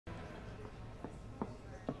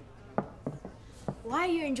While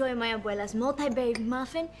you're enjoying my abuela's multi-berry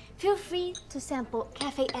muffin, feel free to sample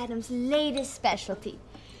Café Adams' latest specialty.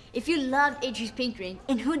 If you loved Adrie's pink ring,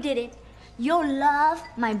 and who didn't, you'll love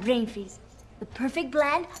my brain freeze. The perfect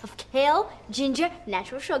blend of kale, ginger,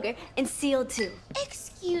 natural sugar, and CO2.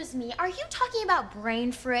 Excuse me, are you talking about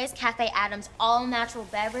Brain Frizz, Café Adams' all-natural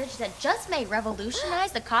beverage that just may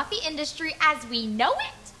revolutionize the coffee industry as we know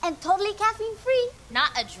it? And totally caffeine-free. Not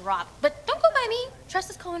a drop. But don't go by me. Trust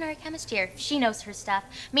this culinary chemist here. She knows her stuff.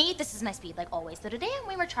 Me, this is my speed, like always. So today I'm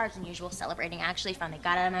way more charged than usual, celebrating. I actually finally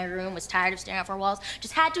got out of my room, was tired of staring at four walls,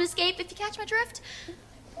 just had to escape, if you catch my drift.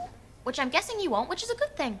 Which I'm guessing you won't, which is a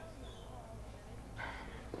good thing.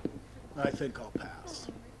 I think I'll pass.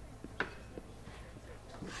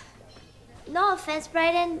 No offense,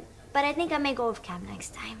 Bryden, but I think I may go with Cam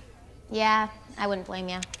next time. Yeah, I wouldn't blame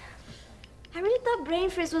you. I really thought Brain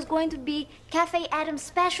Frizz was going to be Café Adams'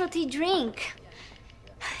 specialty drink.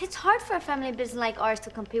 It's hard for a family business like ours to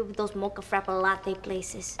compete with those mocha frappe latte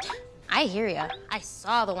places. I hear ya. I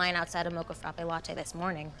saw the line outside a mocha frappe latte this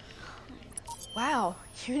morning. Wow,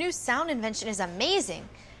 your new sound invention is amazing.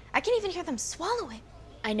 I can even hear them swallowing.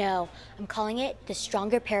 I know. I'm calling it the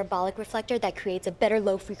stronger parabolic reflector that creates a better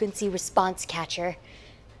low-frequency response catcher.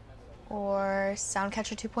 Or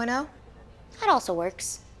Soundcatcher 2.0? That also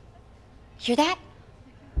works. Hear that?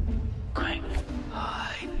 Quick,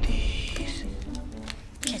 hide these.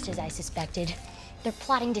 Just as I suspected. They're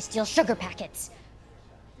plotting to steal sugar packets.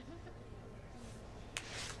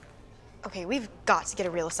 Okay, we've got to get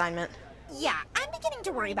a real assignment. Yeah, I'm beginning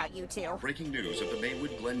to worry about you two. Breaking news at the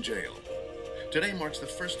Maywood Glen Jail. Today marks the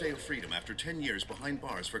first day of freedom after 10 years behind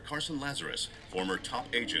bars for Carson Lazarus, former top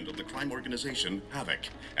agent of the crime organization Havoc,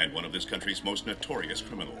 and one of this country's most notorious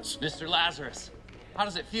criminals. Mr. Lazarus, how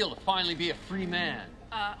does it feel to finally be a free man?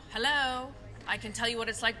 Hello. I can tell you what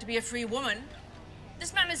it's like to be a free woman.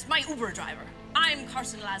 This man is my Uber driver. I'm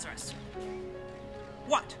Carson Lazarus.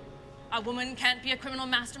 What? A woman can't be a criminal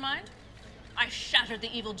mastermind? I shattered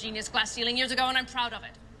the evil genius glass ceiling years ago, and I'm proud of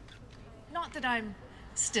it. Not that I'm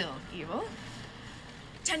still evil.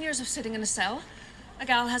 10 years of sitting in a cell, a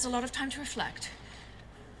gal has a lot of time to reflect.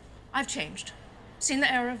 I've changed, seen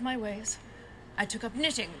the error of my ways. I took up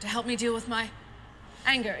knitting to help me deal with my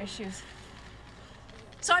anger issues.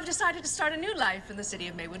 So I've decided to start a new life in the city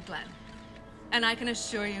of Maywood Glen. And I can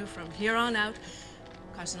assure you from here on out,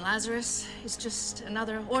 Carson Lazarus is just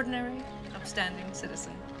another ordinary, upstanding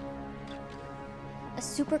citizen. A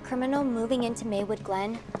super criminal moving into Maywood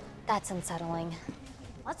Glen? That's unsettling.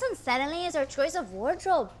 What's unsettling is our choice of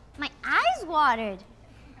wardrobe. My eyes watered.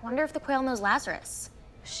 Wonder if the Quail knows Lazarus.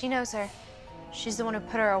 She knows her. She's the one who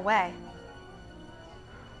put her away.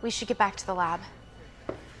 We should get back to the lab.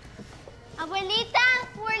 Abuelita,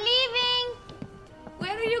 we're leaving.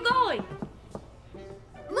 Where are you going?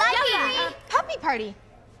 Lucky! Puppy party.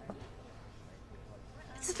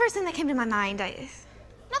 It's the first thing that came to my mind.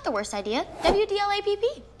 Not the worst idea.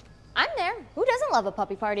 WDLAPP. I'm there. Who doesn't love a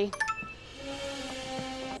puppy party?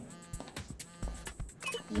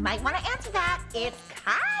 You might want to answer that. It's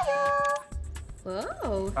Kyle.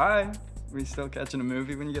 Whoa. Hi. We still catching a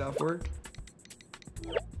movie when you get off work?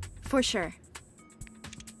 For sure.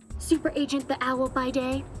 Super Agent the Owl by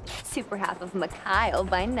day, super half of McKeyla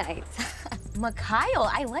by night. McKeyla,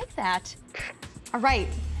 I like that. All right,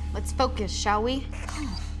 let's focus, shall we?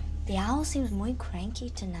 The owl seems muy cranky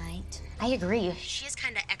tonight. I agree. She is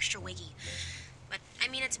kind of extra wiggy. But, I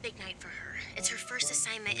mean, it's a big night for her. It's her first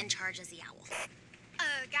assignment in charge as the owl.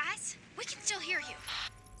 Guys, we can still hear you.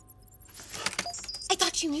 I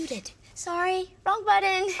thought you muted. Sorry, wrong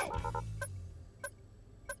button.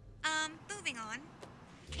 Moving on.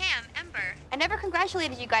 Cam, Ember, I never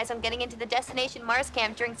congratulated you guys on getting into the Destination Mars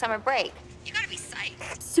camp during summer break. you gotta be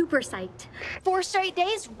psyched. Super psyched. 4 straight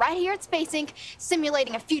days right here at Space Inc.,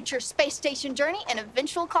 simulating a future space station journey and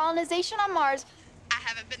eventual colonization on Mars. I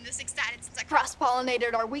haven't been this excited since I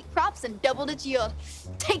Cross-pollinated our wheat crops and doubled its yield.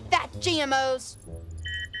 Take that, GMOs!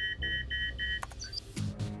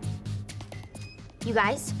 You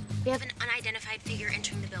guys, we have an unidentified figure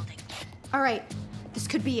entering the building. All right, this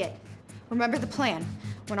could be it. Remember the plan.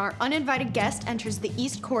 When our uninvited guest enters the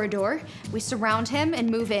east corridor, we surround him and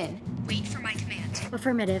move in. Wait for my command.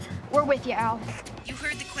 Affirmative. We're with you, Al. You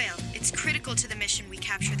heard the Quail. It's critical to the mission we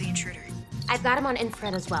capture the intruder. I've got him on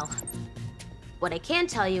infrared as well. What I can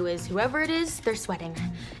tell you is whoever it is, they're sweating.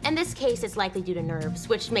 In this case, it's likely due to nerves,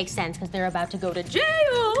 which makes sense because they're about to go to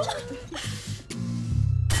jail.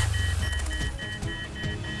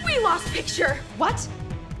 We lost picture. What?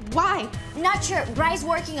 Why? Not sure. Bry's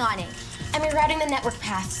working on it. I'm rerouting the network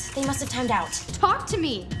paths. They must have timed out. Talk to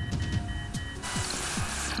me.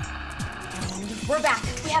 We're back.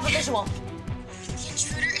 We have a visual.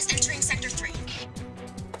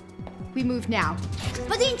 we move now.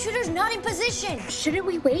 But the intruder's not in position. Shouldn't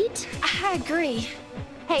we wait? I agree.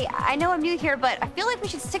 Hey, I know I'm new here, but I feel like we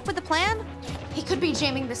should stick with the plan. He could be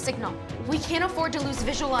jamming the signal. We can't afford to lose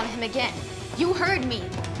visual on him again. You heard me.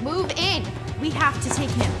 Move in. We have to take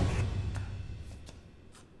him.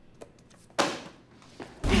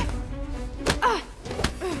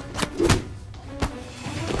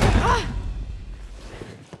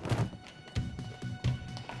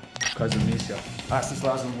 Cousin Misha. He's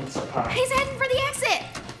He's heading for the exit.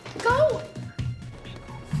 Go.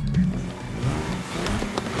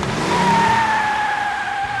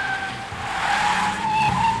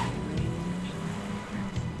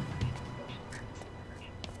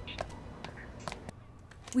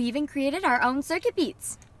 We even created our own circuit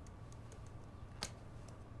beats.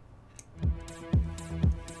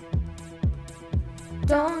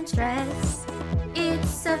 Don't stress,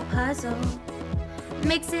 it's a puzzle.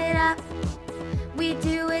 Mix it up, we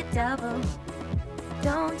do it double.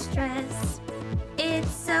 Don't stress,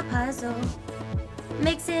 it's a puzzle.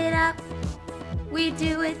 Mix it up, we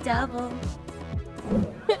do it double.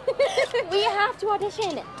 We have to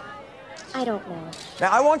audition. I don't know.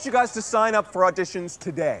 Now, I want you guys to sign up for auditions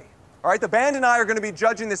today. All right, the band and I are going to be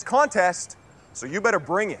judging this contest, so you better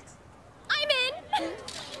bring it. I'm in!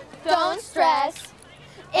 Don't stress,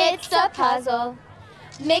 it's a puzzle.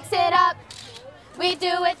 Mix it up, we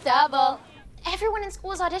do it double. Everyone in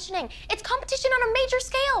school is auditioning. It's competition on a major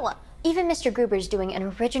scale. Even Mr. Gruber's doing an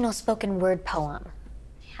original spoken word poem.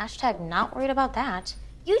 Hashtag not worried about that.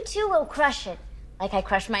 You two will crush it. Like I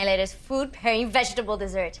crushed my latest food pairing vegetable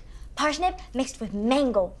dessert. Parsnip mixed with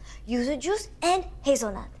mango, yuzu juice, and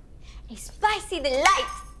hazelnut. A spicy delight.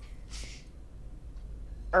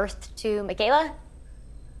 Earth to McKeyla?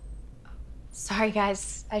 Sorry,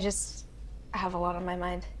 guys. I have a lot on my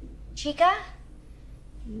mind. Chica,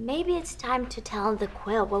 maybe it's time to tell the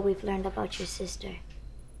Quail what we've learned about your sister.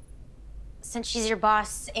 Since she's your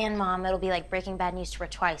boss and mom, it'll be like breaking bad news to her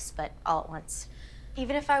twice, but all at once.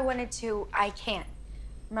 Even if I wanted to, I can't.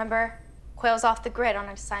 Remember, Quail's off the grid on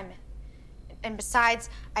an assignment. And besides,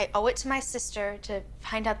 I owe it to my sister to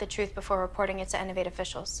find out the truth before reporting it to Innovate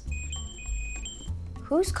officials.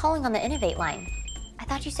 Who's calling on the Innovate line? I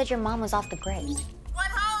thought you said your mom was off the grid.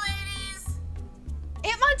 What ho, ladies?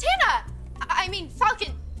 Aunt Montana! I mean,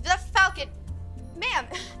 Falcon. The Falcon. Ma'am.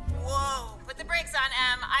 Whoa, put the brakes on,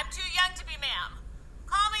 Em. I'm too young to be ma'am.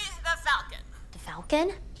 Call me the Falcon. The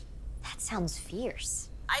Falcon? That sounds fierce.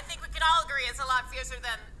 I think we can all agree it's a lot fiercer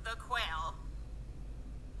than the Quail.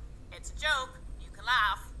 It's a joke. You can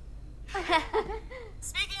laugh.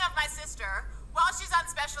 Speaking of my sister, while she's on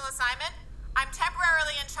special assignment, I'm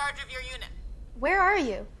temporarily in charge of your unit. Where are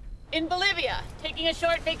you? In Bolivia, taking a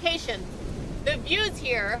short vacation. The views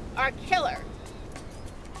here are killer.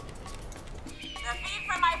 The feed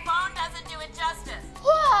from my phone doesn't do it justice.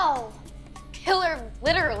 Whoa! Killer,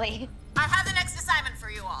 literally. I have the next assignment for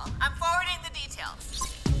you all. I'm forwarding the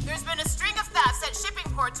details. There's been a string of thefts at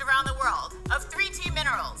shipping ports around the world of 3T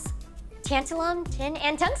minerals. Tantalum, tin,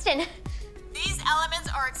 and tungsten. These elements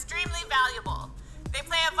are extremely valuable. They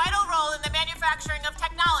play a vital role in the manufacturing of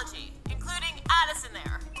technology, including Addison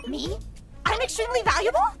there. Me? I'm extremely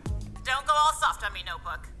valuable? Don't go all soft on me,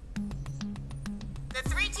 Notebook. The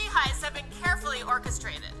 3T heists have been carefully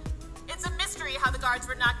orchestrated. It's a mystery how the guards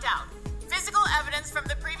were knocked out. Physical evidence from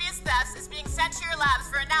the previous thefts is being sent to your labs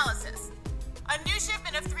for analysis. A new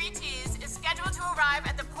shipment of 3Ts is scheduled to arrive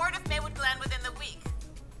at the port of Maywood Glen within the week.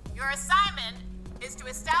 Your assignment is to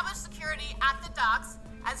establish security at the docks,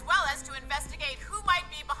 as well as to investigate who might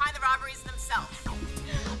be behind the robberies themselves.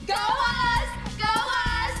 Go us! Go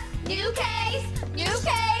us! New case! New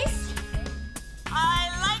case!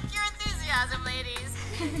 I like your enthusiasm, ladies.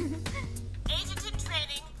 Agent in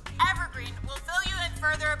training, Evergreen, will fill you in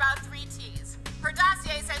further about 3Ts. Her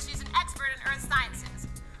dossier says she's an expert in earth sciences.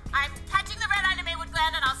 I'm catching the red eye to Maywood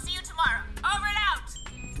Glen, and I'll see you tomorrow. Over and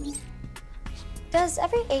out! Does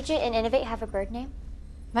every agent in Innovate have a bird name?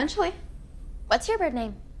 Eventually. What's your bird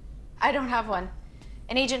name? I don't have one.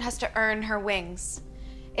 An agent has to earn her wings.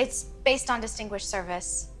 It's based on distinguished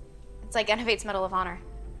service. It's like Innovate's Medal of Honor.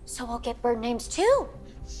 So we'll get bird names too.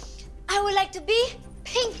 I would like to be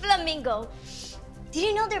Pink Flamingo. Did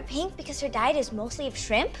you know they're pink because their diet is mostly of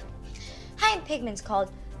shrimp? High in pigments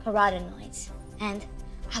called carotenoids. And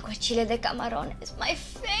aguachile de camarón is my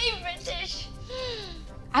favorite dish.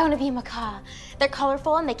 I want to be macaw. They're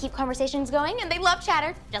colorful and they keep conversations going and they love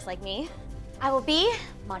chatter, just like me. I will be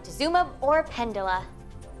Montezuma or Pendula.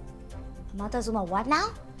 Montezuma what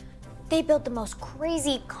now? They built the most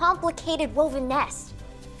crazy, complicated woven nest.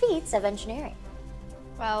 Feats of engineering.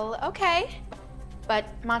 Well, okay. But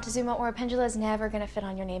Montezuma or Pendula is never gonna fit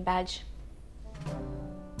on your name badge.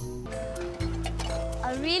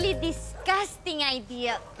 A really disgusting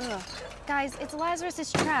idea. Ugh. Guys, it's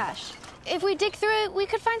Lazarus's trash. If we dig through it, we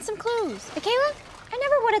could find some clues. McKeyla, I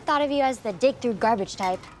never would have thought of you as the dig through garbage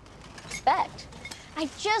type. Respect. I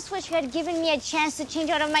just wish you had given me a chance to change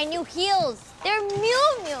out of my new heels. They're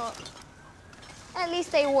Mew Mew. At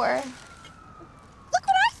least they were. Look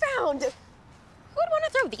what I found! Who would want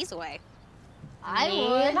to throw these away? I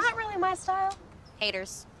would. Not really my style.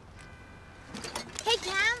 Haters. Hey,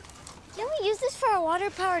 Cam, can we use this for a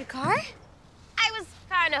water-powered car? I was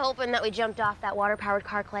kind of hoping that we jumped off that water-powered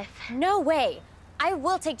car cliff. No way. I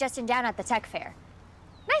will take Justin down at the tech fair.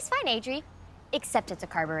 Nice find, Adri. Except it's a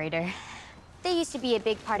carburetor. They used to be a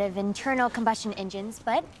big part of internal combustion engines,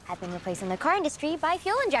 but have been replaced in the car industry by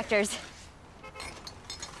fuel injectors.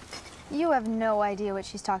 You have no idea what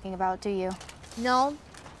she's talking about, do you? No,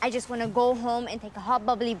 I just want to go home and take a hot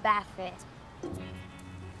bubbly bath first.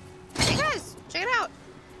 Hey guys, check it out.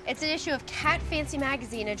 It's an issue of Cat Fancy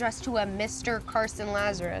magazine addressed to a Mr. Carson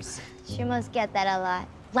Lazarus. She must get that a lot.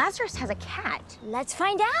 Lazarus has a cat. Let's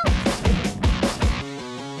find out.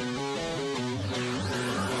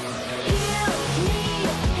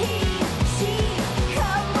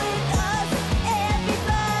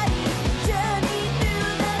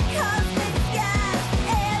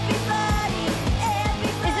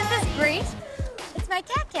 My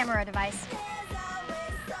cat camera device.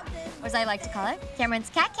 Or as I like to call it, Camryn's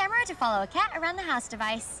cat camera to follow a cat around the house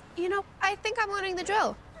device. You know, I think I'm learning the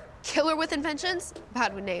drill. Killer with inventions,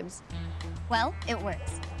 bad with names. Well, it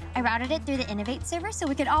works. I routed it through the Innovate server so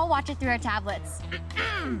we could all watch it through our tablets.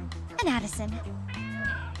 And Addison.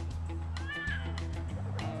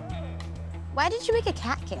 Why did you make a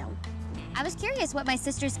cat cam? I was curious what my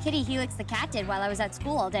sister's kitty Helix the cat did while I was at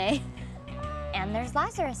school all day. And there's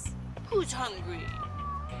Lazarus. Who's hungry?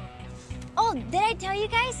 Oh, did I tell you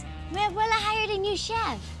guys? My abuela hired a new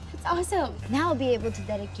chef. It's awesome. Now I'll be able to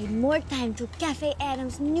dedicate more time to Café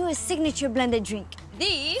Adams' newest signature blended drink,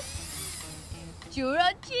 the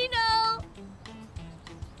Churrachino.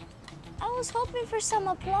 I was hoping for some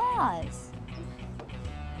applause.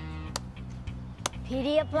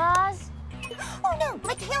 Pity applause? Oh no,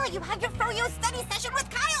 McKeyla, you have your froyo study session with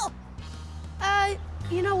Kyle!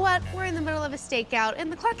 You know what? We're in the middle of a stakeout,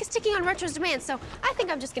 and the clock is ticking on Retro's demand, so I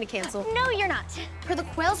think I'm just gonna cancel. No, you're not. Per the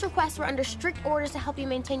Quail's request, we're under strict orders to help you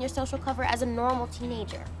maintain your social cover as a normal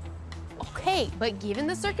teenager. Okay, but given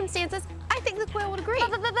the circumstances, I think the Quail would agree.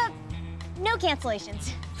 No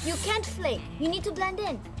cancellations. You can't flake. You need to blend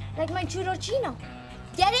in, like my churrachino.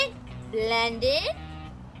 Get it? Blend it.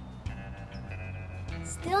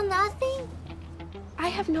 Still nothing? I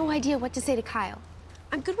have no idea what to say to Kyle.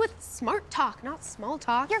 I'm good with smart talk, not small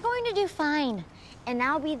talk. You're going to do fine. And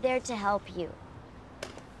I'll be there to help you.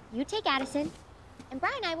 You take Addison, and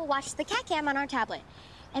Brian and I will watch the cat cam on our tablet.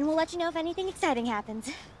 And we'll let you know if anything exciting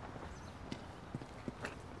happens.